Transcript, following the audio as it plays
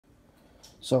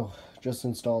So, just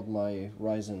installed my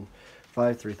Ryzen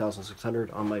 5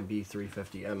 3600 on my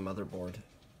B350m motherboard,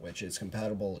 which is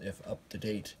compatible if up to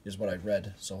date, is what I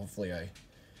read, so hopefully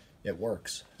it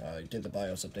works. I did the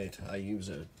BIOS update. I use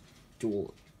a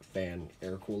dual fan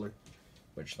air cooler,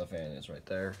 which the fan is right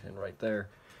there and right there.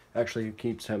 Actually, it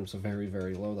keeps temps very,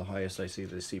 very low. The highest I see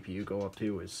the CPU go up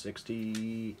to is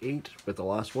 68 with the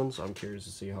last one, so I'm curious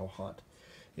to see how hot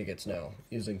it gets now.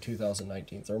 Using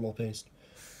 2019 thermal paste.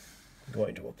 I'm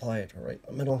going to apply it right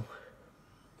in the middle.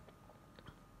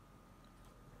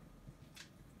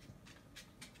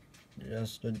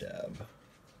 Just a dab.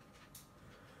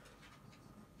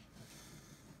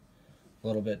 A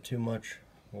little bit too much.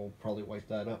 We'll probably wipe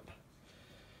that up.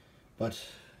 But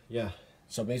yeah,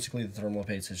 so basically the thermal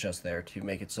paste is just there to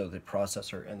make it so the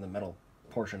processor and the metal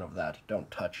portion of that don't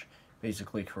touch.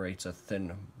 Basically creates a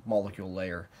thin molecule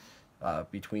layer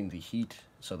between the heat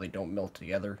so they don't melt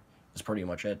together. Is pretty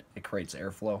much it. It creates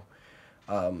airflow.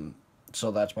 So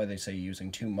that's why they say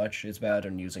using too much is bad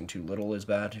and using too little is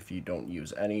bad. If you don't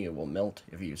use any, it will melt.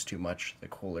 If you use too much, the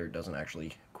cooler doesn't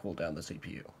actually cool down the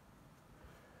CPU.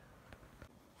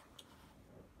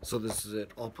 So this is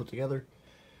it all put together.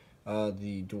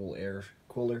 The dual air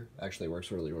cooler actually works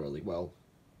really, really well.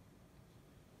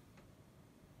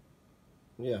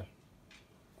 Yeah.